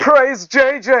Praise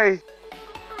JJ!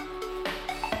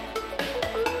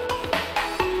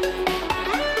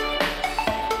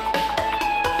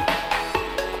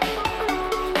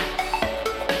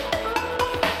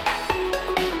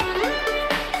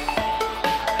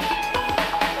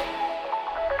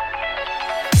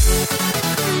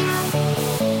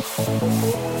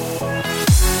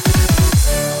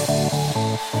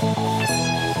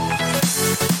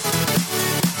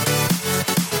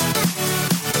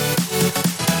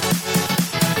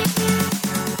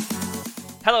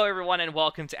 Hello everyone and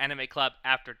welcome to Anime Club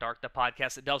After Dark, the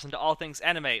podcast that delves into all things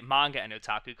anime, manga, and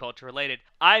otaku culture related.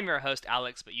 I'm your host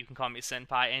Alex, but you can call me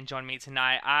Senpai, and join me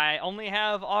tonight, I only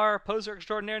have our poser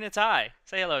extraordinaire Nitai.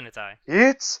 Say hello, Nitai.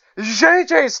 It's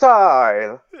JJ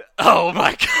style! Oh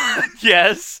my god,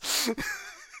 yes!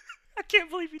 I can't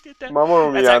believe you did that.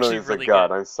 Mamoru That's Miyano actually is really a god,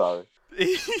 good. I'm sorry.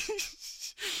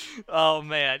 Oh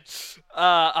man.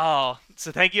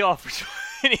 So thank you all for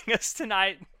joining us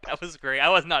tonight. That was great. I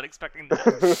was not expecting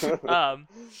that.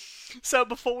 So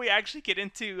before we actually get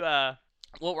into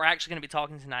what we're actually going to be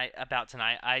talking about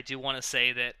tonight, I do want to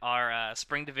say that our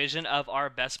spring division of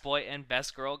our Best Boy and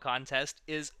Best Girl contest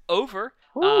is over.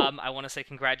 I want to say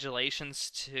congratulations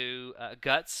to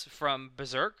Guts from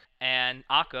Berserk and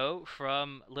Akko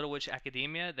from Little Witch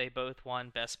Academia. They both won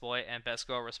Best Boy and Best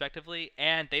Girl respectively,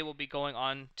 and they will be going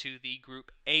on to the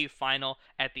Group A final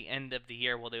at the end of the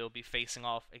year, where they will be facing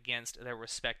off against their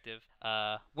respective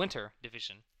Winter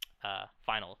Division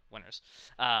final winners.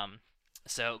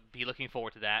 So be looking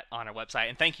forward to that on our website,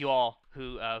 and thank you all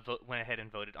who went ahead and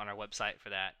voted on our website for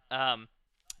that.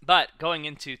 But going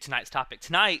into tonight's topic,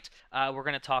 tonight we're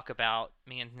going to talk about,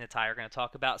 me and Nitai are going to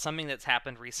talk about something that's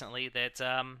happened recently that,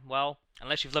 well,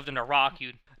 unless you've lived under a rock,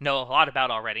 you know a lot about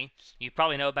already. You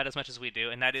probably know about as much as we do,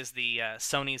 and that is the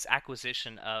Sony's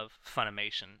acquisition of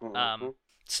Funimation. Mm-hmm.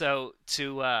 So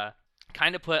to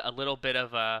kind of put a little bit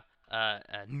of a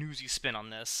newsy spin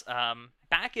on this,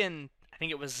 back in, I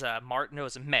think it was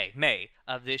May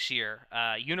of this year,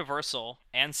 Universal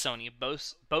and Sony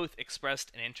both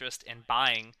expressed an interest in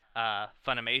buying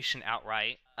Funimation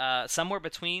outright. Somewhere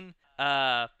between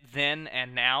then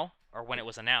and now, or when it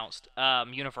was announced,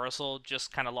 Universal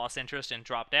just kind of lost interest and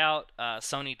dropped out.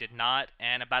 Sony did not,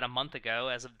 and about a month ago,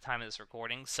 as of the time of this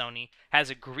recording, Sony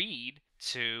has agreed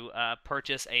to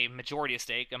purchase a majority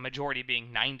stake, a majority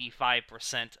being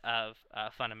 95% of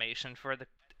Funimation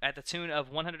at the tune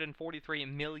of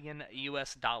 $143 million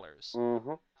US.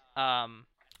 Mm-hmm.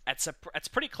 That's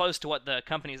pretty close to what the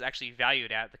company is actually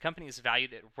valued at. The company is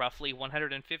valued at roughly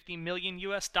 $150 million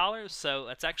US, so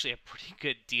that's actually a pretty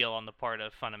good deal on the part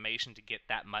of Funimation to get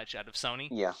that much out of Sony.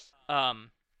 Yeah.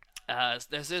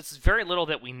 There's very little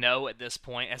that we know at this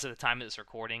point as of the time of this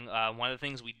recording. One of the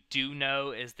things we do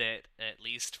know is that, at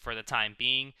least for the time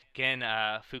being, Gen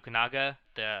Fukunaga,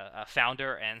 the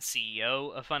founder and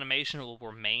CEO of Funimation, will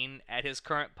remain at his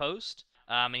current post.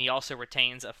 And he also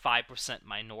retains a 5%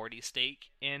 minority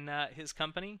stake in his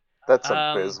company. That's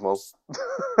abysmal.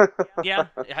 Yeah,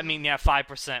 I mean,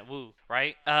 5%, woo,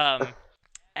 right?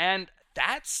 And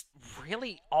that's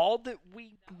really all that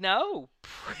we know,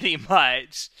 pretty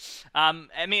much.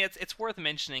 I mean, it's worth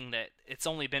mentioning that it's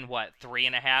only been,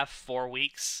 4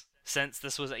 weeks since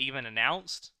this was even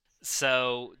announced.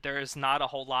 So there's not a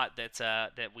whole lot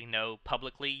that we know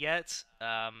publicly yet.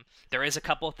 There is a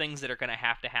couple of things that are going to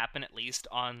happen, at least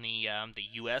on the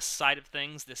U.S. side of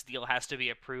things. This deal has to be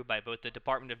approved by both the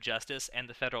Department of Justice and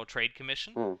the Federal Trade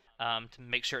Commission to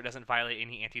make sure it doesn't violate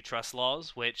any antitrust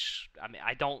laws. Which, I mean,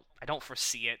 I don't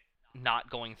foresee it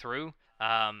not going through.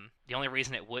 The only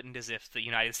reason it wouldn't is if the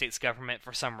United States government,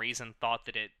 for some reason, thought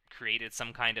that it created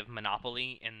some kind of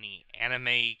monopoly in the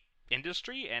anime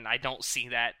industry, and I don't see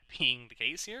that being the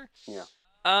case here. Yeah.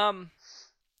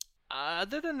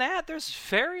 Other than that, there's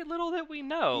very little that we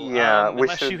know. Yeah,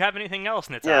 unless you have anything else,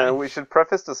 Nitai. Yeah, we should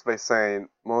preface this by saying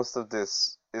most of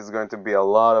this is going to be a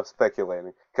lot of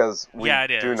speculating, because we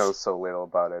do know so little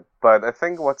about it. But I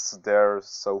think what's there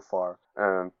so far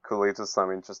could lead to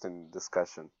some interesting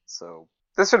discussion. So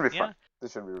this should be fun.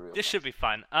 This should be real. This should be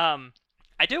fun.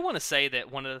 I do want to say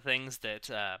that one of the things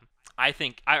that I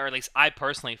think, or at least I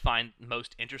personally find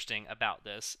most interesting about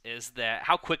this, is that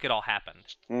how quick it all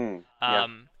happened.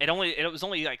 It was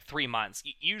only like 3 months.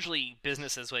 Usually,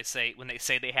 businesses when they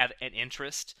say they have an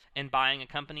interest in buying a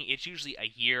company, it's usually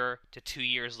a year to 2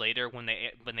 years later when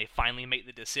they finally make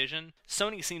the decision.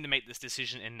 Sony seemed to make this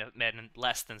decision in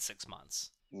less than 6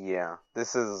 months. Yeah,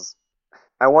 this is.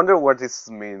 I wonder what this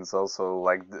means also,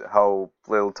 like how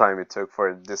little time it took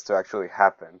for this to actually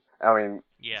happen. I mean,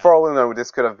 for all we know, this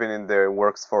could have been in their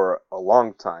works for a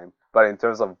long time, but in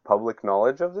terms of public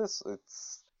knowledge of this,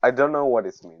 I don't know what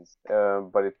this means,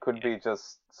 but it could be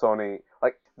just Sony.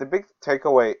 Like the big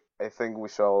takeaway, I think we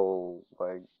shall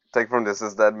like take from this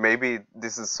is that maybe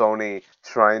this is Sony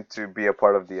trying to be a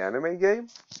part of the anime game,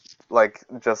 like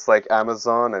just like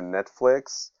Amazon and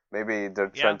Netflix. Maybe they're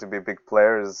trying to be big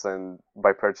players, and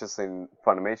by purchasing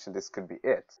Funimation, this could be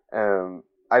it.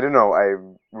 I don't know.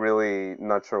 I'm really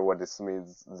not sure what this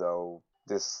means, though.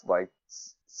 This like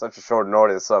such a short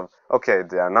notice of okay,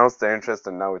 they announced their interest,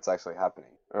 and now it's actually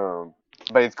happening.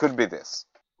 But it could be this.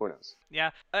 Who knows?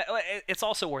 Yeah, it's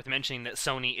also worth mentioning that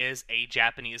Sony is a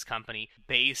Japanese company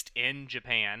based in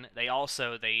Japan. They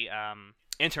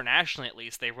internationally at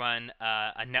least, they run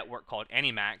a network called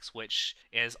Animax, which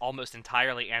is almost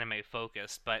entirely anime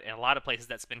focused, but in a lot of places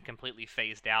that's been completely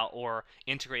phased out or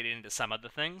integrated into some other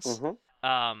things.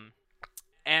 Mm-hmm.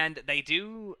 And they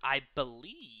do, I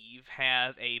believe,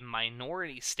 have a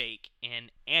minority stake in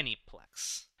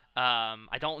Aniplex.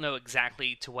 I don't know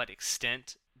exactly to what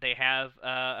extent they have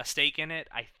a stake in it.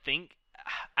 I think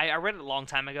I read it a long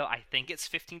time ago. I think it's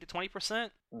 15 to 20%.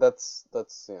 That's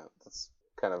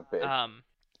kind of big.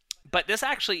 But this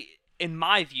actually, in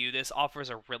my view, this offers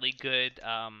a really good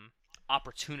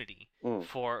opportunity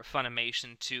for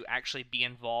Funimation to actually be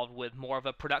involved with more of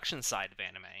a production side of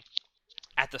anime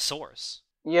at the source.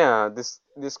 Yeah, this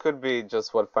could be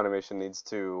just what Funimation needs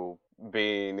to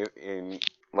be in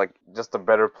like just a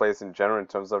better place in general in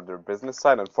terms of their business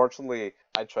side. Unfortunately,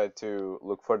 I tried to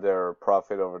look for their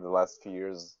profit over the last few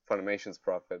years, Funimation's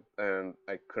profit, and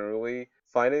I couldn't really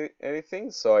find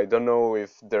anything. So I don't know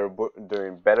if they're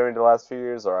doing better in the last few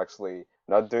years or actually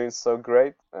not doing so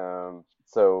great.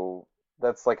 So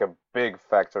that's like a big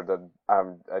factor that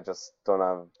I just don't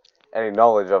have any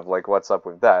knowledge of like what's up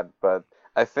with that. But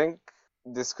I think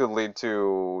this could lead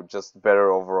to just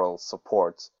better overall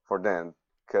support for them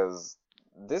because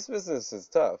this business is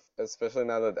tough, especially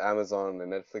now that Amazon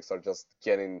and Netflix are just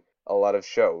getting a lot of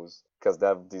shows because they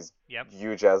have these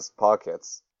huge ass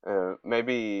pockets.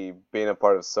 Maybe being a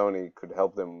part of Sony could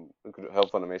help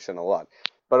Funimation a lot,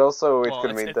 but also it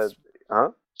could mean that,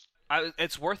 huh?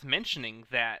 It's worth mentioning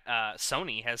that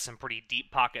Sony has some pretty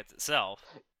deep pockets itself.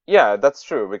 Yeah, that's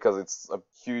true because it's a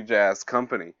huge ass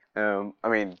company. I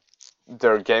mean,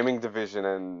 their gaming division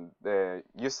and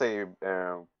you say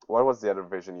what was the other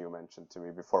division you mentioned to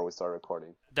me before we started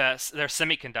recording? Their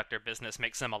semiconductor business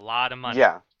makes them a lot of money.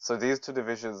 Yeah, so these two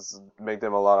divisions make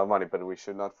them a lot of money, but we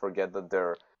should not forget that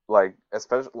they're like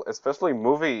especially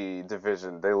movie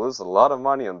division. They lose a lot of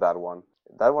money on that one.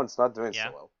 That one's not doing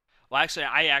so well. Well, actually,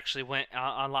 I actually went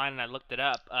online and I looked it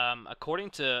up. According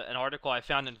to an article I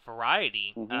found in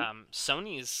Variety,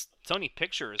 Sony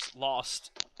Pictures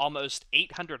lost almost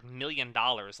 $800 million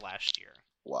last year.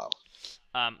 Wow.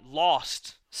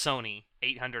 Lost Sony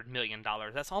 $800 million.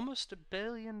 That's almost $1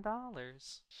 billion.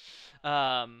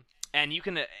 And you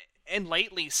can... And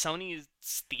lately, Sony's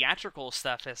theatrical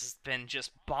stuff has been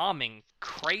just bombing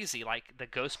crazy. Like, the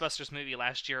Ghostbusters movie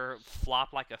last year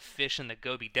flopped like a fish in the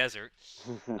Gobi Desert.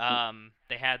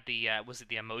 They had was it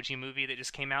the Emoji movie that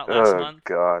just came out last month? Oh,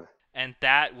 God. And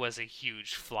that was a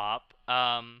huge flop.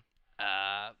 You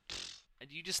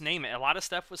just name it. A lot of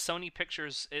stuff with Sony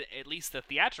Pictures, at least the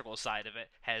theatrical side of it,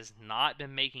 has not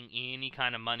been making any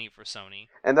kind of money for Sony.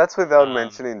 And that's without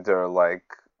mentioning their, like...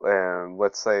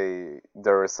 let's say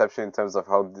the reception in terms of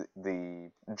how the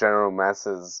general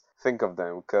masses think of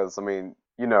them, because I mean,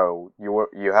 you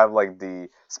have like the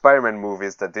Spider-Man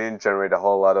movies that didn't generate a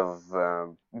whole lot of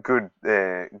good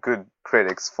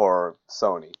critics for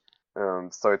Sony,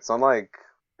 so it's not like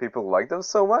people like them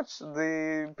so much,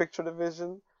 the picture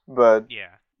division, but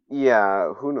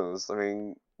yeah, who knows? I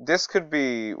mean, this could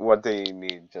be what they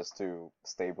need just to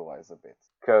stabilize a bit.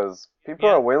 Because people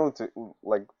are willing to,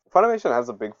 like, Funimation has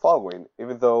a big following,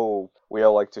 even though we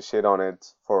all like to shit on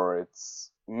it for its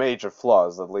major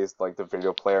flaws, at least, like, the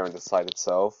video player and the site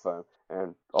itself,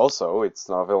 and also, it's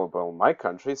not available in my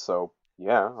country, so,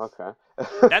 yeah, okay.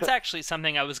 That's actually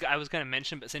something I was going to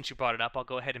mention, but since you brought it up, I'll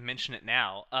go ahead and mention it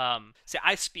now. See,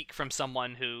 I speak from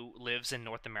someone who lives in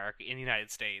North America, in the United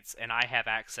States, and I have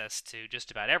access to just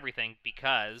about everything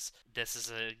because this is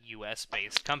a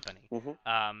U.S.-based company.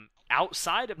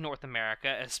 Outside of North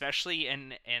America, especially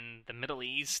in the Middle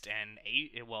East and,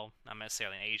 well, not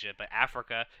necessarily in Asia, but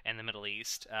Africa and the Middle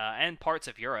East, and parts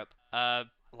of Europe, a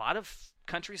lot of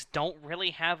countries don't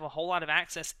really have a whole lot of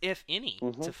access, if any,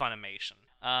 to Funimation.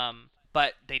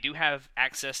 But they do have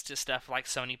access to stuff like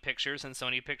Sony Pictures and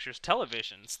Sony Pictures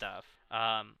Television stuff.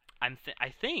 I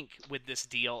think with this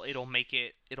deal, it'll make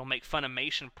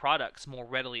Funimation products more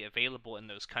readily available in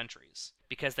those countries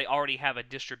because they already have a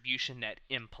distribution net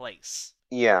in place.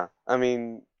 Yeah, I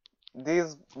mean,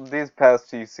 these past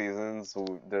few seasons,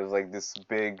 there's like this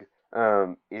big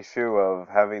issue of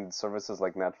having services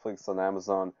like Netflix and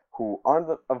Amazon who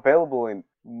aren't available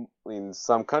in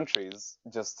some countries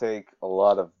just take a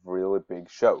lot of really big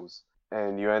shows,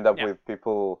 and you end up Yeah. with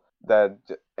people that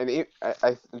and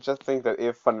I just think that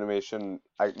if Funimation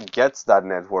gets that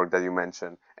network that you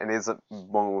mentioned and is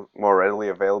more readily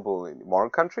available in more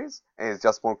countries and is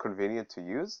just more convenient to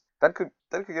use, that could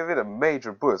give it a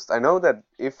major boost. I know that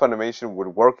if Funimation would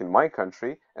work in my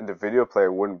country and the video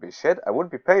player wouldn't be shit, I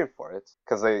wouldn't be paying for it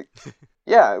because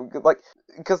yeah, like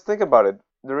because think about it.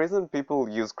 The reason people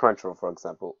use Crunchyroll, for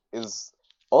example, is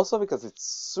also because it's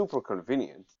super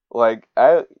convenient.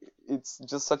 It's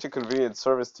just such a convenient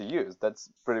service to use. That's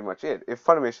pretty much it. If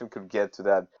Funimation could get to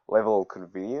that level of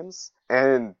convenience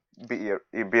and be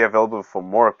available for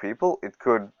more people, it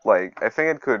could I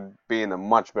think it could be in a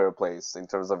much better place in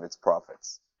terms of its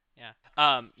profits.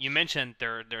 Yeah. You mentioned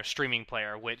their streaming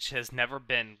player, which has never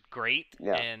been great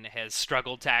and has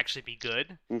struggled to actually be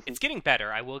good. Mm-hmm. It's getting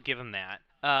better. I will give them that.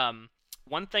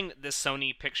 One thing that this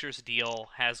Sony Pictures deal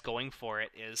has going for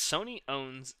it is Sony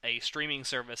owns a streaming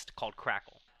service called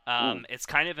Crackle. It's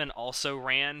kind of an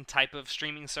also-ran type of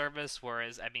streaming service,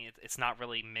 whereas it's not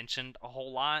really mentioned a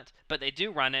whole lot, but they do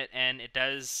run it, and it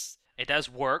does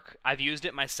work. I've used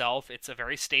it myself. It's a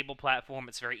very stable platform.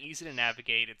 It's very easy to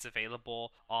navigate. It's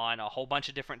available on a whole bunch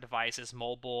of different devices: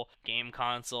 mobile, game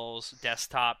consoles,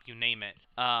 desktop, you name it.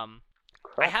 I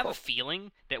have a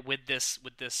feeling that with this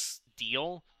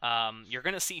deal, you're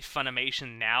going to see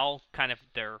Funimation now, kind of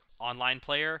their online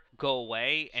player, go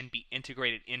away and be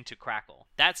integrated into Crackle.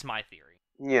 That's my theory.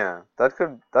 Yeah, that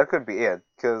could be it,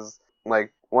 because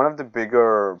like one of the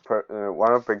bigger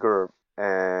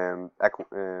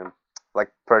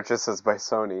purchases by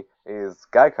Sony is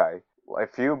Gaikai. A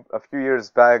few years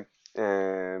back,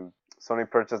 Sony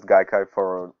purchased Gaikai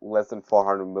for less than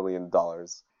 $400 million,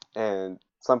 and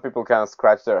some people kind of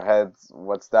scratch their heads,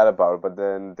 what's that about? But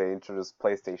then they introduced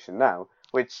PlayStation Now,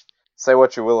 which, say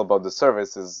what you will about the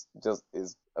service, is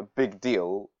a big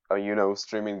deal.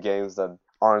 Streaming games that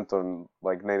aren't on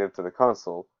native to the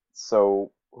console.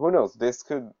 So who knows? This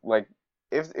could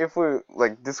if we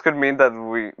this could mean that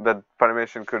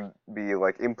Funimation could be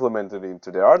implemented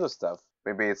into their other stuff.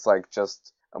 Maybe it's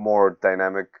just a more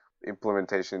dynamic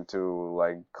implementation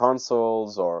to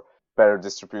consoles or better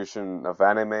distribution of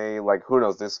anime. Who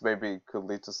knows? This maybe could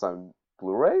lead to some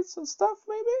Blu-rays and stuff.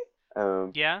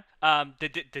 Maybe. Yeah.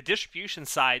 The distribution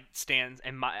side stands,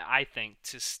 I think,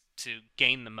 to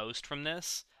gain the most from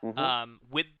this. Mm-hmm.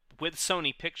 With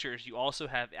Sony Pictures, you also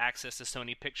have access to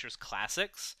Sony Pictures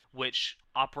Classics, which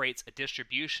operates a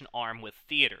distribution arm with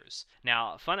theaters.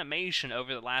 Now, Funimation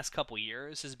over the last couple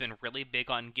years has been really big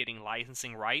on getting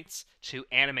licensing rights to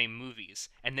anime movies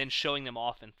and then showing them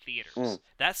off in theaters.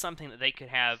 That's something that they could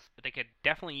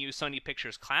definitely use Sony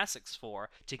Pictures Classics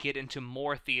for to get into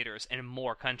more theaters and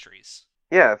more countries.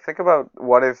 Yeah, think about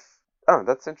what if. Oh,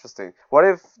 that's interesting. What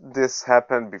if this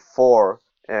happened before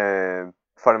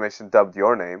Funimation dubbed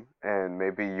Your Name, and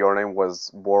maybe Your Name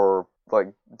was more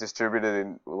distributed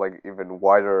in even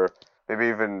wider, maybe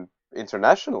even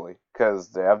internationally, because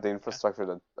they have the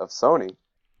infrastructure of Sony.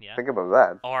 Yeah. Think about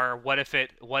that. Or what if it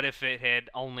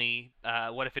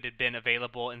had been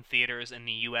available in theaters in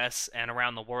the U.S. and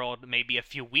around the world maybe a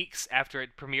few weeks after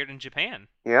it premiered in Japan?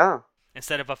 Yeah.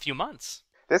 Instead of a few months.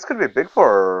 This could be big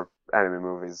for anime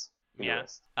movies. Yeah.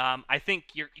 I think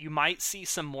you might see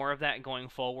some more of that going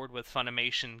forward with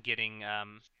Funimation getting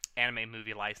anime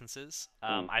movie licenses.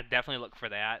 I definitely look for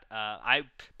that. I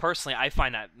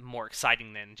find that more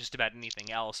exciting than just about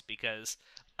anything else, because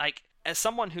as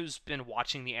someone who's been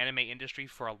watching the anime industry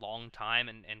for a long time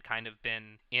and kind of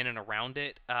been in and around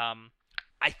it,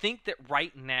 I think that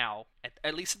right now,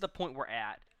 at least at the point we're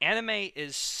at, anime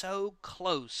is so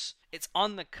close. It's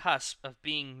on the cusp of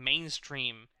being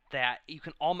mainstream that you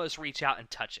can almost reach out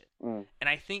and touch it. And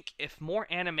I think if more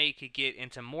anime could get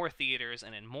into more theaters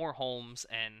and in more homes,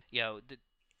 and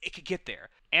it could get there.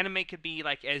 Anime could be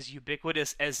as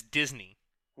ubiquitous as Disney.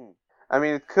 I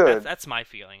mean, it could. That's my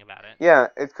feeling about it. Yeah,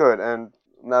 it could. And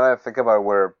now that I think about it,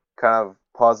 we're kind of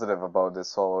positive about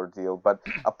this whole ordeal. But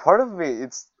a part of me,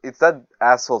 it's that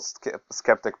asshole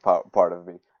skeptic part of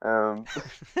me.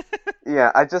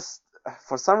 Yeah, I just,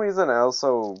 for some reason,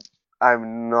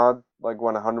 I'm not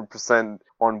 100%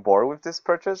 on board with this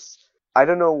purchase. I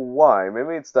don't know why.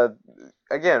 Maybe it's that,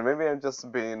 again, maybe I'm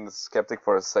just being skeptic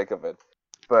for the sake of it.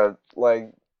 But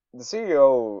the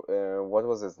CEO, what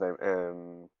was his name?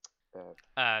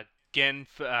 God,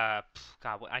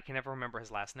 I can never remember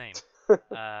his last name.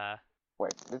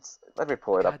 Wait, let me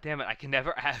pull it up. God damn it, I can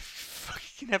never.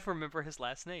 can never remember his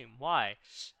last name. Why?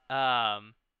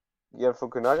 Gen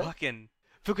Fukunaga? Fucking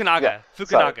Fukunaga. Yeah,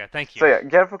 Fukunaga, thank you. So yeah,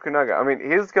 Gen Fukunaga, I mean,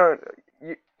 he's going...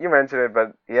 You mentioned it,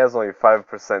 but he has only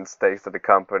 5% stakes at the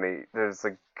company. There's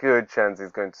a good chance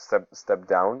he's going to step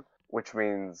down, which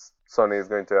means Sony is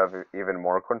going to have even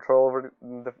more control over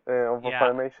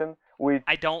Funimation.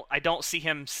 I don't see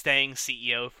him staying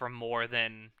CEO for more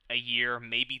than a year,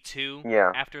 maybe 2.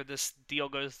 After this deal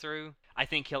goes through. I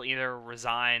think he'll either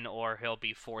resign or he'll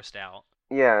be forced out.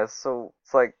 Yeah, so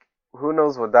it's like, who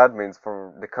knows what that means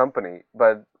for the company?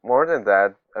 But more than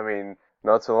that, I mean,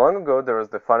 not too long ago there was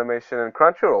the Funimation and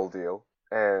Crunchyroll deal,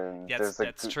 and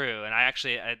that's true. And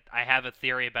I have a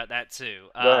theory about that too.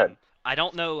 Go ahead. I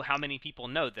don't know how many people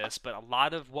know this, but a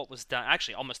lot of what was done,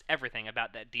 actually almost everything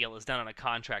about that deal is done on a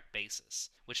contract basis,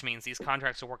 which means these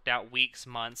contracts are worked out weeks,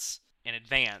 months in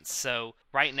advance. So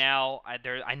right now,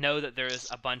 I know that there's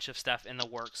a bunch of stuff in the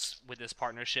works with this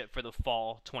partnership for the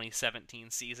fall 2017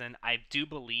 season. I do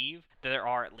believe that there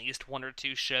are at least 1 or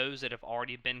 2 shows that have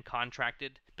already been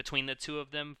contracted between the two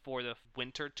of them for the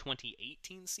winter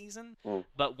 2018 season.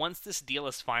 But once this deal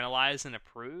is finalized and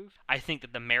approved, I think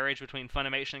that the marriage between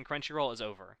Funimation and Crunchyroll is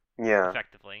over. Yeah,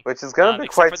 effectively. Which is gonna be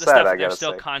quite sad, I gotta say. They're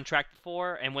still contracted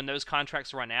for, and when those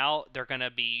contracts run out, they're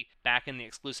gonna be back in the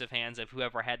exclusive hands of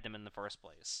whoever had them in the first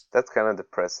place. That's kind of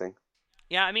depressing.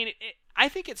 Yeah, I mean, I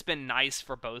think it's been nice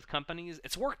for both companies.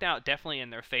 It's worked out definitely in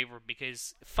their favor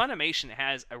because Funimation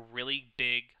has a really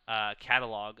big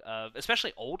catalog of,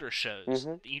 especially older shows,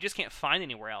 that you just can't find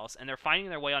anywhere else, and they're finding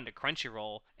their way onto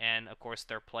Crunchyroll, and of course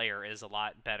their player is a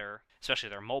lot better, especially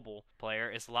their mobile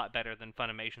player is a lot better than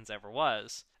Funimation's ever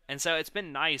was. And so it's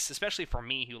been nice, especially for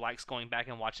me who likes going back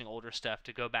and watching older stuff,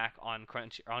 to go back on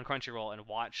Crunchyroll and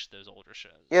watch those older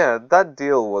shows. Yeah, that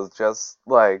deal was just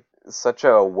like such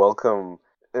a welcome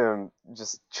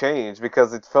just change,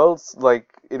 because it felt like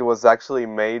it was actually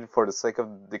made for the sake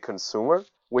of the consumer,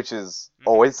 which is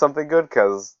always something good,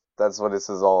 because that's what this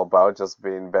is all about, just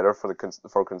being better for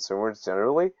for consumers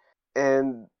generally.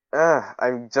 And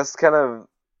I'm just kind of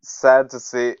sad to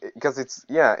see, because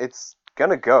it's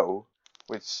gonna go,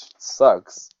 which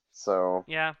sucks. So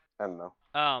yeah, I don't know.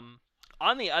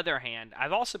 On the other hand,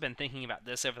 I've also been thinking about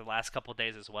this over the last couple of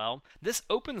days as well. This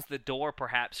opens the door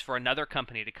perhaps for another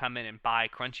company to come in and buy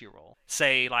Crunchyroll,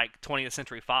 say like 20th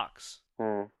Century Fox.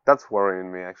 That's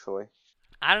worrying me, actually.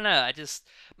 I don't know.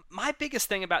 My biggest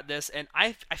thing about this, and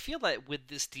I feel that with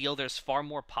this deal, there's far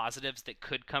more positives that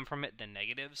could come from it than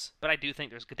negatives. But I do think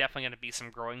there's definitely going to be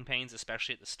some growing pains,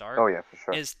 especially at the start. Oh yeah, for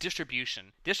sure. Is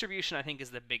distribution. Distribution, I think,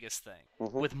 is the biggest thing.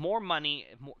 With more money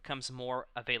comes more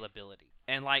availability.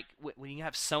 And like when you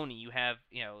have Sony, you have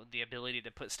the ability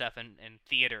to put stuff in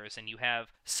theaters, and you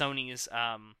have Sony's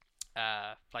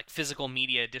like physical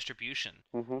media distribution,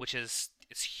 which is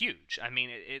huge. I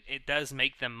mean, it does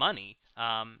make them money,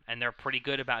 and they're pretty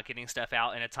good about getting stuff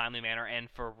out in a timely manner and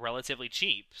for relatively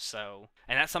cheap. So,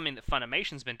 and that's something that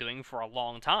Funimation's been doing for a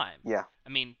long time. Yeah. I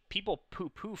mean, people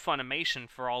poo-poo Funimation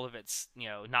for all of its,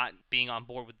 not being on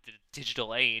board with the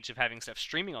digital age of having stuff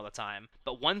streaming all the time.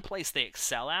 But one place they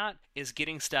excel at is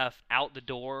getting stuff out the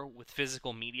door with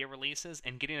physical media releases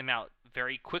and getting them out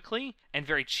very quickly and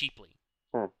very cheaply.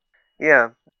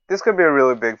 Yeah, this could be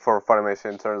really big for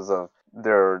Funimation in terms of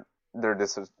their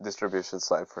distribution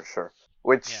side for sure.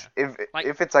 Which,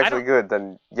 if it's actually good,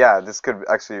 then yeah, this could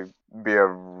actually be a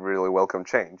really welcome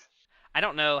change. I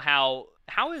don't know how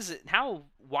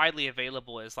widely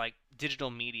available is like digital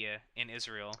media in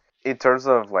Israel. In terms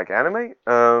of like anime,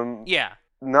 yeah,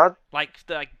 not like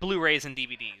Blu-rays and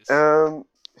DVDs.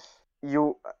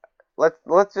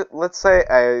 Let's say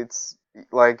it's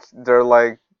like they're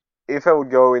like. If I would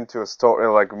go into a store,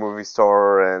 like a movie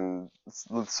store, and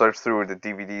search through the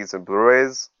DVDs and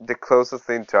Blu-rays, the closest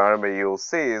thing to anime you'll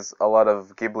see is a lot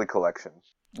of Ghibli collection.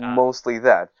 Mostly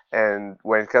that. And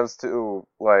when it comes to,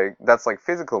 like, that's like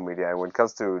physical media, and when it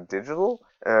comes to digital,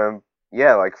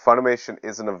 like Funimation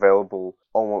isn't available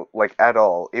almost, like, at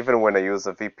all. Even when I use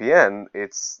a VPN,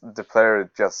 the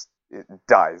player just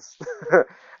dies.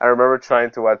 I remember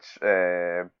trying to watch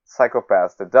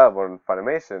Psycho-Pass, the dub on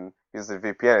Funimation, using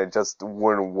VPN. It just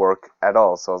wouldn't work at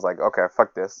all. So I was like, okay,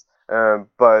 fuck this.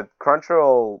 But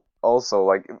Crunchyroll also,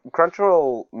 like,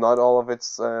 Crunchyroll, not all of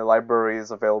its library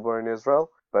is available in Israel,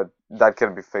 but that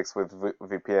can be fixed with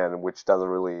VPN, which doesn't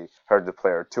really hurt the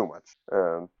player too much.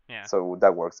 So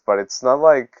that works. But it's not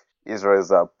like Israel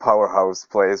is a powerhouse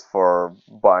place for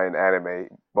buying anime,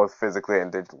 both physically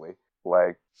and digitally.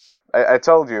 Like, I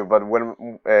told you, but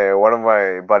when one of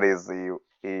my buddies,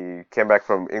 he came back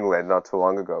from England not too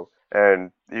long ago,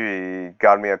 and he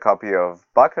got me a copy of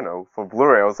Baccano for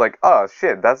Blu-ray. I was like, oh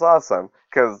shit, that's awesome,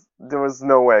 because there was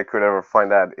no way I could ever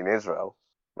find that in Israel.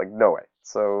 Like, no way.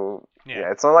 So, yeah,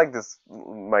 it's not like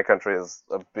my country is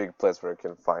a big place where you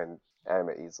can find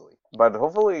anime easily. But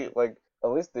hopefully, like,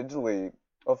 at least digitally,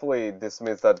 hopefully this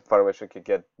means that Funimation can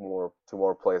get to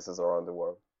more places around the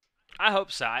world. I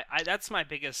hope so. That's my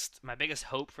biggest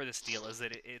hope for this deal is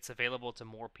that it's available to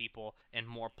more people in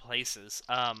more places.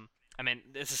 I mean,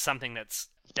 this is something that's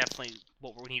definitely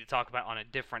what we need to talk about on a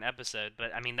different episode,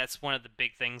 but I mean, that's one of the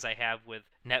big things I have with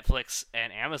Netflix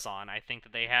and Amazon. I think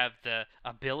that they have the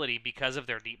ability, because of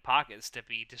their deep pockets, to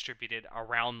be distributed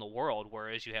around the world,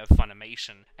 whereas you have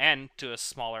Funimation, and to a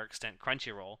smaller extent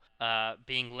Crunchyroll,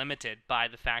 being limited by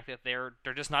the fact that they're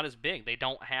just not as big. They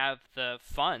don't have the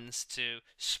funds to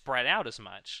spread out as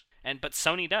much. But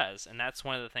Sony does, and that's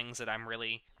one of the things that I'm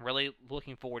really, really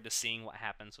looking forward to seeing what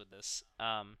happens with this.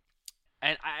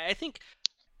 And I think,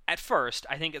 at first,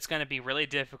 I think it's going to be really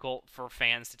difficult for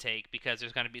fans to take, because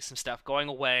there's going to be some stuff going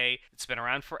away. It's been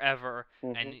around forever,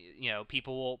 and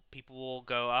people will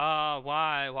go,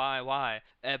 why?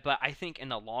 But I think in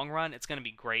the long run, it's going to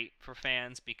be great for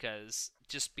fans because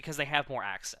they have more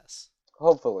access.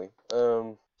 Hopefully,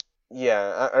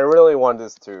 yeah, I really want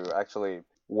this to actually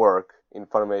work in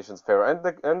Funimation's favor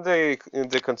and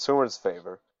the consumer's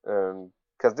favor.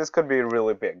 Because this could be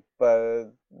really big.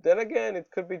 But then again, it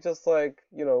could be just like,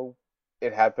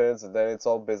 it happens and then it's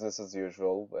all business as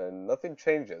usual and nothing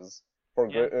changes.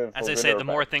 As they say, the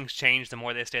more things change, the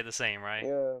more they stay the same, right?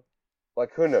 Yeah.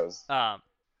 Like, who knows? I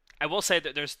will say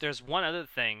that there's one other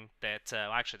thing that,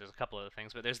 actually there's a couple other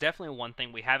things, but there's definitely one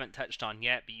thing we haven't touched on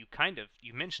yet, but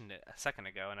you mentioned it a second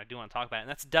ago, and I do want to talk about it, and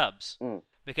that's dubs.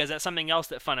 Because that's something else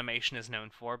that Funimation is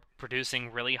known for,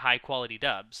 producing really high-quality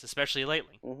dubs, especially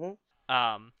lately.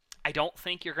 I don't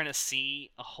think you're going to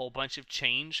see a whole bunch of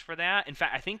change for that. In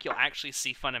fact, I think you'll actually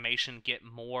see Funimation get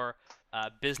more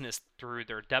business through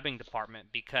their dubbing department,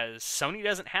 because Sony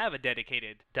doesn't have a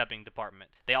dedicated dubbing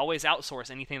department. They always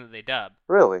outsource anything that they dub.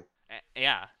 Really?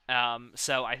 Yeah.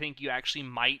 So I think you actually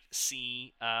might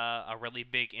see a really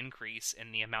big increase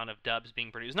in the amount of dubs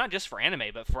being produced, not just for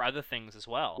anime, but for other things as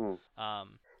well.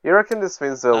 You reckon this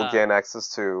means they'll gain access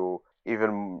to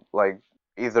even, like,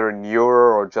 either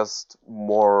newer or just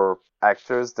more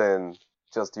actors than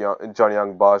just Johnny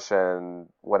Young Bosch and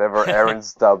whatever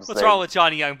Aaron's dubs? What's wrong with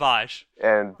Johnny Young Bosch?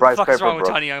 And Bryce Pepper. What's wrong with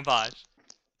Johnny Young Bosch?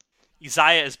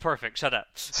 Isaiah is perfect. Shut up.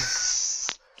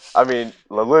 I mean,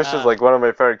 Lelouch is like one of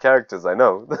my favorite characters. I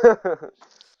know.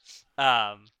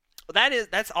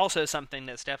 That's also something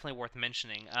that's definitely worth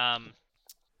mentioning.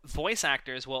 Voice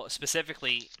actors, well,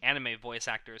 specifically anime voice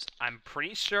actors, I'm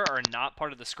pretty sure are not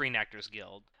part of the Screen Actors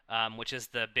Guild, which is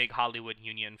the big Hollywood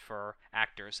union for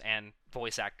actors and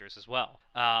voice actors as well.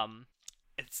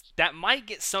 That might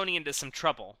get Sony into some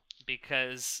trouble,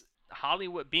 because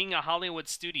being a Hollywood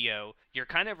studio, you're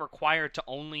kind of required to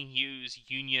only use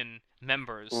union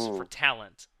members for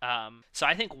talent. So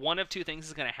I think one of two things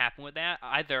is going to happen with that.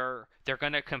 Either they're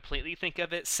going to completely think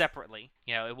of it separately.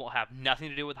 It will have nothing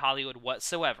to do with Hollywood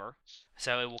whatsoever.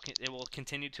 So it will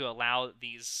continue to allow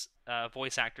these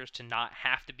voice actors to not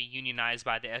have to be unionized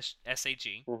by the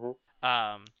SAG.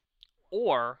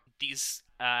 Or these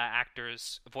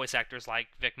voice actors like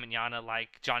Vic Mignogna,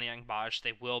 like Johnny Young Bosch,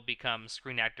 they will become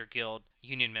Screen Actor Guild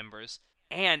union members.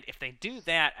 And if they do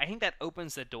that, I think that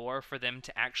opens the door for them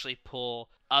to actually pull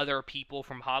other people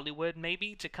from Hollywood,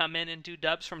 maybe, to come in and do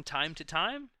dubs from time to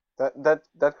time.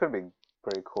 That could be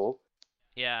pretty cool.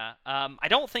 Yeah. I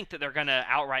don't think that they're going to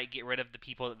outright get rid of the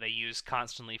people that they use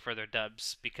constantly for their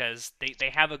dubs, because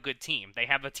they have a good team. They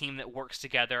have a team that works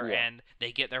together, and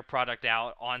they get their product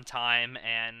out on time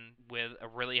and with a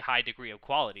really high degree of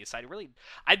quality. So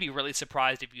I'd be really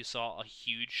surprised if you saw a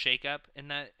huge shakeup in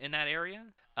that area.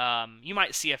 You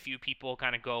might see a few people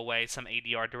kind of go away, some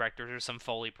ADR directors or some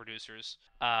Foley producers,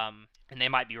 and they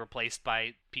might be replaced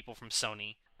by people from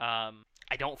Sony.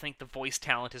 I don't think the voice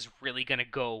talent is really going to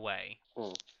go away.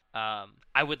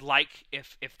 I would like,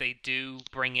 if they do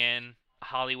bring in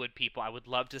Hollywood people, I would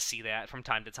love to see that from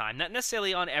time to time. Not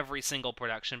necessarily on every single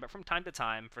production, but from time to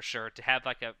time, for sure, to have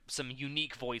like some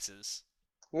unique voices.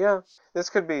 Yeah, this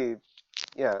could be,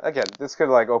 again, this could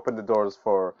like open the doors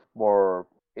for more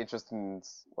interesting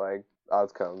like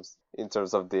outcomes in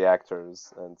terms of the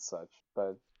actors and such.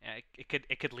 But yeah,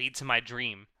 it could lead to my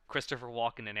dream. Christopher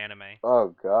Walken in anime.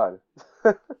 Oh god.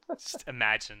 Just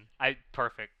imagine.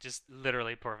 Perfect. Just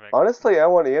literally perfect. Honestly, I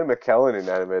want Ian McKellen in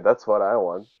anime. That's what I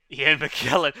want. Ian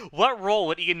McKellen. What role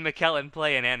would Ian McKellen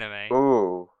play in anime?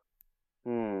 Ooh.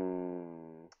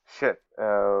 Shit.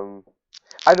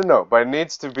 I don't know, but it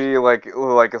needs to be like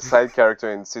a side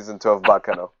character in season 2 of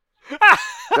Bakano.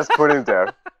 Just put him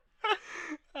there.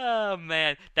 Oh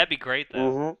man, that'd be great though.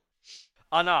 Mm-hmm.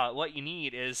 Oh no, what you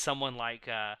need is someone like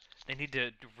they need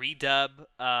to redub.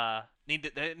 They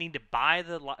need to buy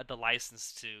the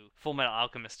license to Full Metal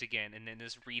Alchemist again, and then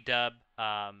just redub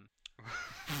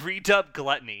redub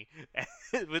Gluttony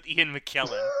with Ian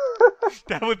McKellen.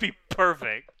 That would be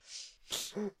perfect.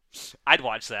 I'd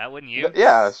watch that, wouldn't you?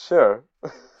 Yeah, sure.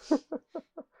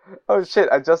 Oh shit!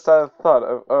 I just had a thought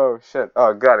of. Oh shit!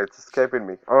 Oh god, it's escaping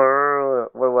me. Oh,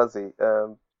 where was he?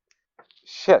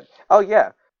 Shit. Oh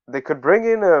yeah, they could bring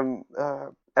in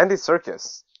Andy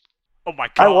Serkis. Oh my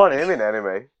god! I want him in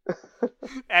anime.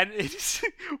 And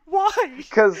why?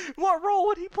 Because what role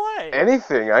would he play?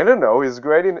 Anything. I don't know. He's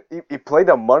great in. He played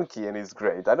a monkey and he's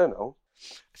great. I don't know.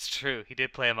 It's true. He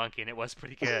did play a monkey and it was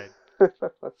pretty good.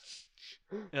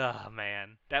 Oh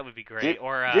man, that would be great.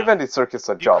 Give Andy Serkis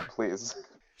a job, please.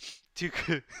 You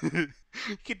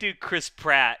could do Chris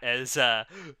Pratt as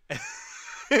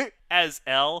as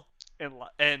L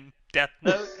in Death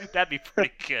Note. That'd be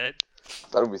pretty good.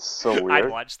 That would be so weird. I'd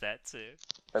watch that too.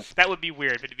 That would be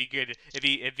weird, but it'd be good. It'd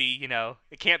be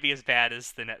it can't be as bad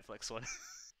as the Netflix one.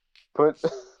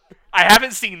 I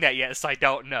haven't seen that yet, so I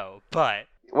don't know. But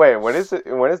wait, when is it?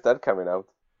 When is that coming out?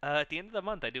 At the end of the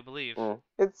month, I do believe.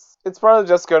 It's probably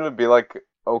just going to be like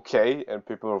okay, and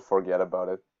people will forget about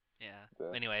it. Yeah.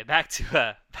 Anyway, back to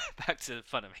the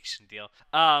Funimation deal.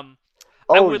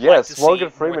 Oh yes, Morgan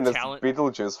Freeman is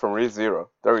Beetlejuice from Re:Zero.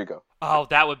 There we go. Oh,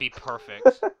 that would be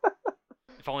perfect.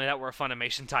 If only that were a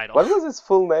Funimation title. What was his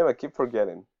full name? I keep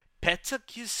forgetting.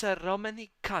 Petacus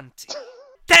Romanicanti.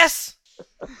 Des!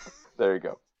 There you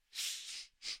go.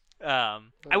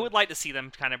 I would like to see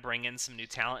them kind of bring in some new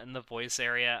talent in the voice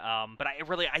area, but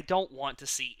I don't want to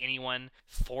see anyone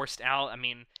forced out. I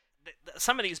mean,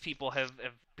 some of these people have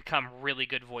become really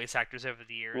good voice actors over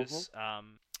the years,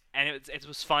 and it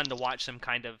was fun to watch them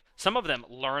some of them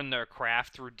learn their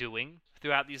craft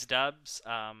throughout these dubs.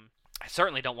 I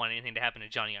certainly don't want anything to happen to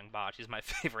Johnny Young Bosch. He's my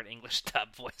favorite English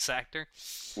dub voice actor.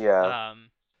 Yeah.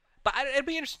 But it'd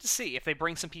be interesting to see if they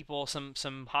bring some people,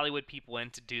 some Hollywood people in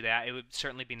to do that. It would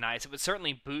certainly be nice. It would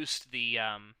certainly boost the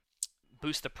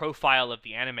profile of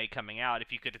the anime coming out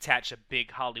if you could attach a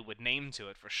big Hollywood name to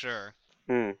it for sure.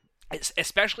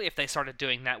 Especially if they started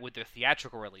doing that with their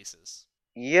theatrical releases.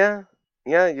 Yeah,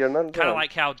 you're not kind of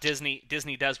like how Disney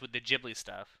does with the Ghibli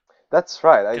stuff. That's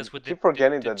right. I keep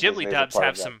forgetting that Ghibli dubs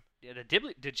have some. The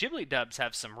Ghibli dubs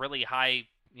have some really high,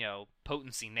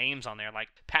 potency names on there. Like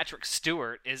Patrick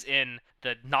Stewart is in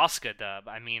the Nazca dub.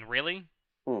 I mean, really?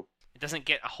 It doesn't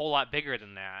get a whole lot bigger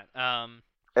than that.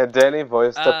 And Danny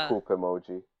voiced the poop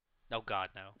emoji. Oh God,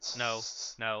 no,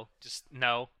 just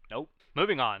no, nope.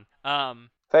 Moving on.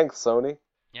 Thanks, Sony.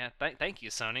 Yeah, thank you,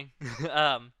 Sony.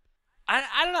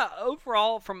 I don't know.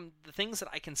 Overall, from the things that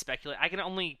I can speculate, I can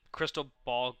only crystal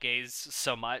ball gaze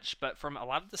so much. But from a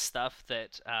lot of the stuff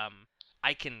that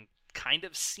I can kind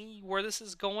of see where this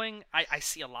is going, I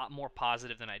see a lot more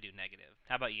positive than I do negative.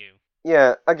 How about you?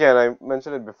 Yeah, again, I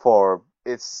mentioned it before.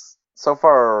 It's so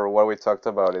far what we talked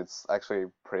about. It's actually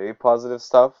pretty positive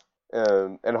stuff,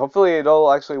 and hopefully it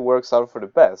all actually works out for the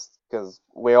best. Because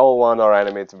we all want our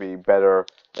anime to be better,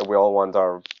 and we all want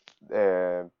our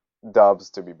dubs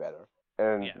to be better.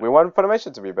 And we want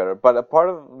Funimation to be better, but a part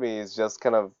of me is just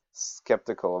kind of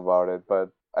skeptical about it,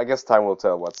 but I guess time will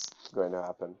tell what's going to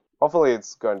happen. Hopefully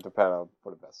it's going to pan out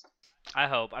for the best. I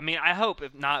hope. I mean, I hope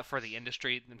if not for the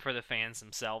industry, then for the fans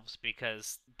themselves,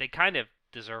 because they kind of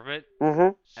deserve it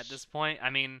at this point.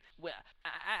 I mean,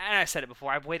 I said it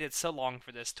before, I've waited so long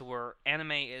for this to where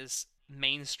anime is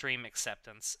mainstream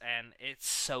acceptance, and it's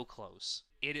so close.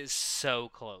 It is so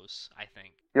close, I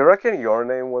think. You reckon Your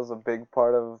Name was a big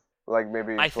part of, like,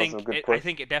 maybe I think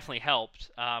it definitely helped.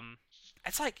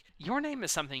 It's like, Your Name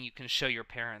is something you can show your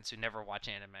parents who never watch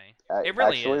anime. It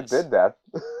really actually is. Did that.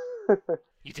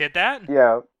 You did that?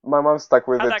 Yeah, my mom stuck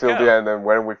with How'd it till the end, and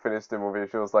when we finished the movie,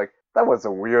 she was like, that was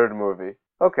a weird movie.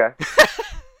 Okay.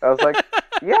 I was like,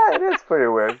 yeah, it is pretty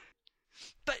weird.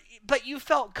 But you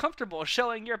felt comfortable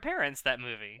showing your parents that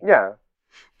movie. Yeah.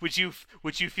 Would you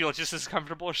feel just as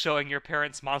comfortable showing your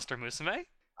parents Monster Musume?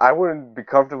 I wouldn't be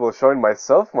comfortable showing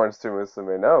myself Monster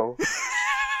Musume, no.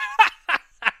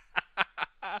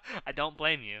 I don't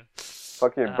blame you.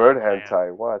 Fucking bird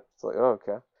hentai, what? It's like, oh,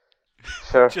 okay.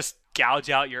 Sure. Just gouge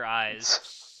out your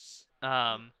eyes.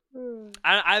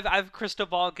 I've crystal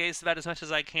ball gazed about as much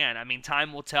as I can. I mean,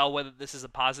 time will tell whether this is a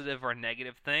positive or a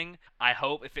negative thing. I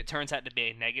hope if it turns out to be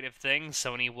a negative thing,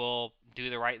 Sony will do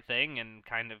the right thing and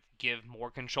kind of give more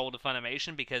control to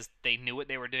Funimation because they knew what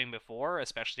they were doing before,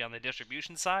 especially on the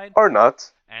distribution side. Or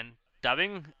not. And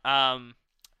dubbing.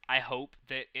 I hope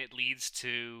that it leads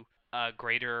to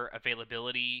greater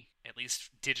availability, at least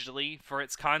digitally, for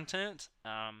its content.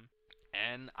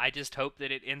 And I just hope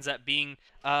that it ends up being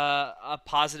a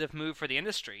positive move for the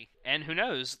industry. And who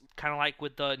knows, kind of like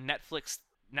with the Netflix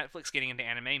getting into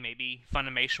anime, maybe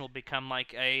Funimation will become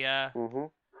like a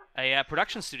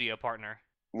production studio partner.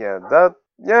 Yeah, that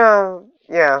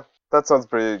sounds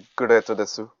pretty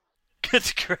great-desu.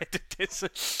 It's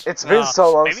great-desu. It's been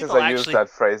so long since I used that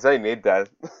phrase. I need that.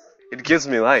 It gives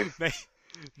me life.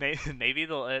 Maybe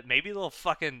they'll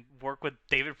fucking work with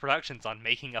David Productions on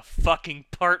making a fucking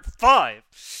part 5.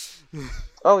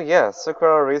 Oh yeah,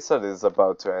 Sakura Reset is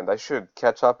about to end. I should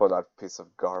catch up on that piece of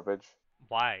garbage.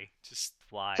 Why? Just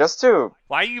why? Just to.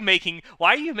 Why are you making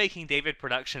David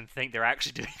Productions think they're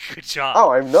actually doing a good job?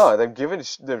 Oh, I'm not. I'm giving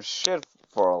them shit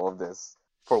for all of this.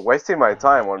 For wasting my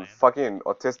time on fucking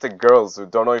autistic girls who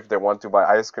don't know if they want to buy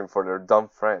ice cream for their dumb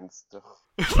friends.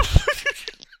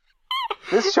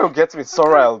 This show gets me so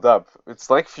riled up. It's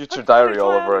like Future Diary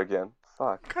all over again.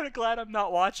 Fuck. I'm kind of glad I'm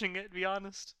not watching it, to be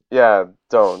honest. Yeah,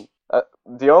 don't.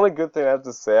 The only good thing I have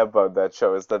to say about that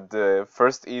show is that the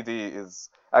first ED is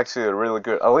actually really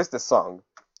good. At least the song.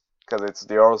 Because it's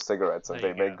the Oral Cigarettes and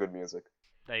they make good music.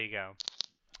 There you go.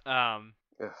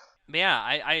 Yeah,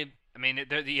 I mean,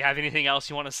 do you have anything else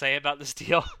you want to say about this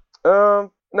deal?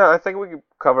 No, I think we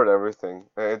covered everything.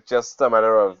 It's just a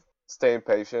matter of staying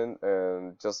patient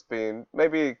and just being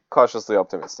maybe cautiously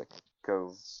optimistic.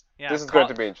 Because this is going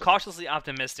to be interesting. Cautiously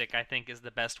optimistic, I think, is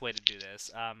the best way to do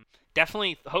this.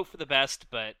 Definitely hope for the best,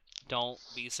 but don't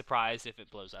be surprised if it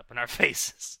blows up in our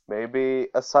faces. Maybe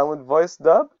a silent voice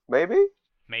dub? Maybe?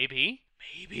 Maybe.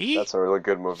 That's a really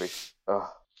good movie. Ugh.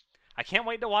 I can't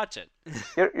wait to watch it.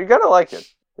 You're gonna like it.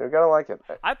 You're gonna like it.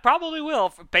 I probably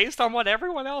will. Based on what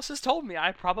everyone else has told me,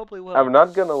 I probably will. I'm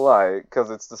not gonna lie, because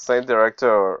it's the same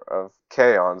director of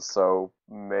K-On!, so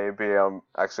maybe I'm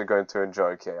actually going to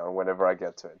enjoy K-On! Whenever I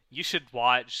get to it. You should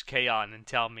watch K-On! And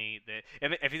tell me that...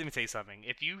 Let me tell you something.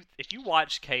 If you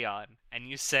watch K-On! And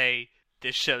you say,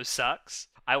 this show sucks,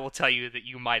 I will tell you that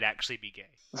you might actually be gay.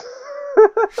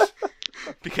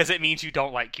 Because it means you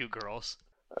don't like cute girls.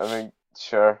 I mean,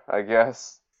 sure, I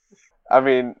guess. I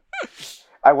mean...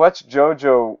 I watch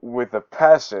JoJo with a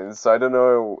passion, so I don't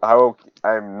know how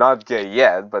I'm not gay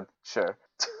yet, but sure.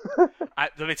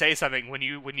 Let me tell you something. When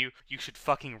you should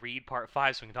fucking read part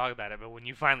 5 so we can talk about it. But when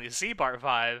you finally see part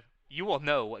 5, you will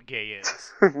know what gay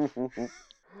is.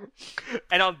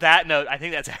 And on that note, I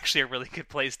think that's actually a really good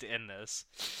place to end this.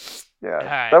 Yeah,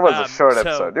 right, that was a short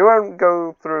episode. Do you want to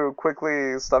go through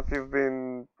quickly stuff you've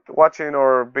been watching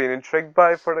or being intrigued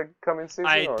by for the coming season?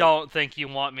 I don't think you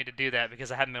want me to do that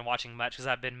because I haven't been watching much because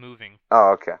I've been moving.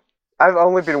 Oh, okay. I've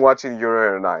only been watching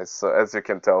Yuri on Ice, so as you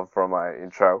can tell from my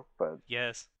intro. But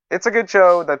yes, it's a good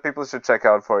show that people should check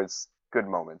out for its good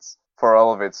moments, for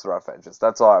all of its rough edges.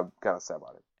 That's all I'm gonna say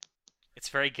about it. It's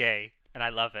very gay, and I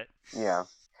love it. Yeah.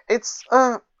 It's,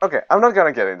 okay, I'm not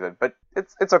gonna get into it, but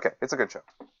it's okay. It's a good show.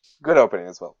 Good opening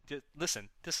as well. Listen.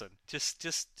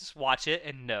 Just watch it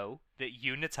and know that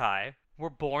you, Natai, were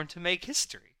born to make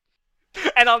history.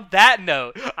 And on that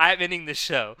note, I'm ending the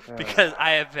show because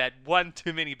I have had one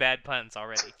too many bad puns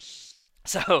already.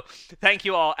 So, thank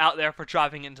you all out there for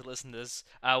dropping in to listen to this.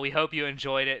 We hope you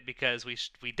enjoyed it because we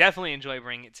definitely enjoy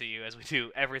bringing it to you as we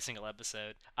do every single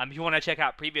episode. If you want to check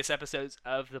out previous episodes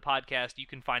of the podcast, you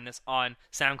can find this on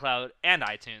SoundCloud and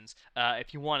iTunes.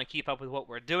 If you want to keep up with what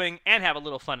we're doing and have a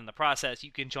little fun in the process,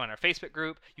 you can join our Facebook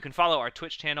group, you can follow our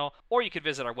Twitch channel, or you could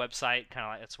visit our website. Kind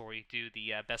of like that's where we do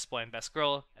the Best Boy and Best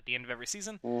Girl at the end of every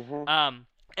season. Mm-hmm.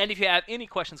 And if you have any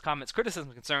questions, comments,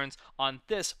 criticisms, concerns on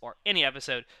this or any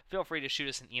episode, feel free to shoot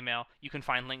us an email. You can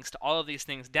find links to all of these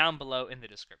things down below in the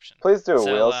description. Please do.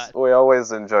 So, we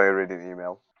always enjoy reading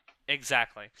email.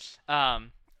 Exactly.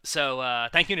 So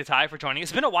thank you, Natai, for joining.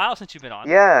 It's been a while since you've been on.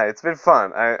 Yeah, it's been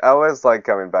fun. I always like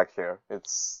coming back here.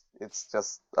 It's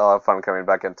just a lot of fun coming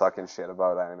back and talking shit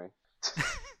about anime.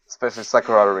 Especially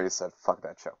Sakura Reset. Fuck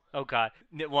that show. Oh, God.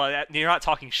 Well, you're not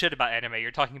talking shit about anime.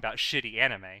 You're talking about shitty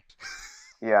anime.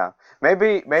 Yeah,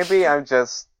 maybe I'm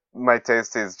just, my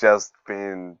taste is just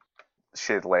being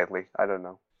shit lately. I don't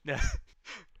know.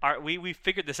 We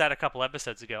figured this out a couple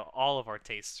episodes ago. All of our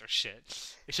tastes are shit.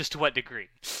 It's just to what degree.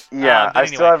 Yeah, I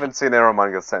still haven't seen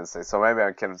Eromanga Sensei, so maybe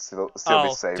I can still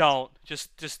be safe. Don't.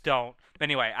 Just don't.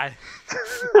 Anyway, I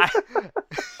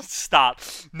stop.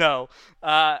 No.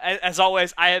 As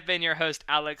always, I have been your host,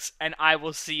 Alex, and I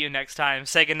will see you next time.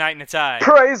 Say goodnight, Natai.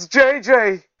 Praise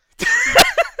JJ!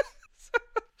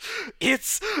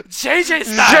 It's JJ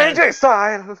style! JJ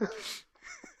style!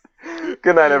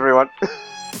 Good night, everyone.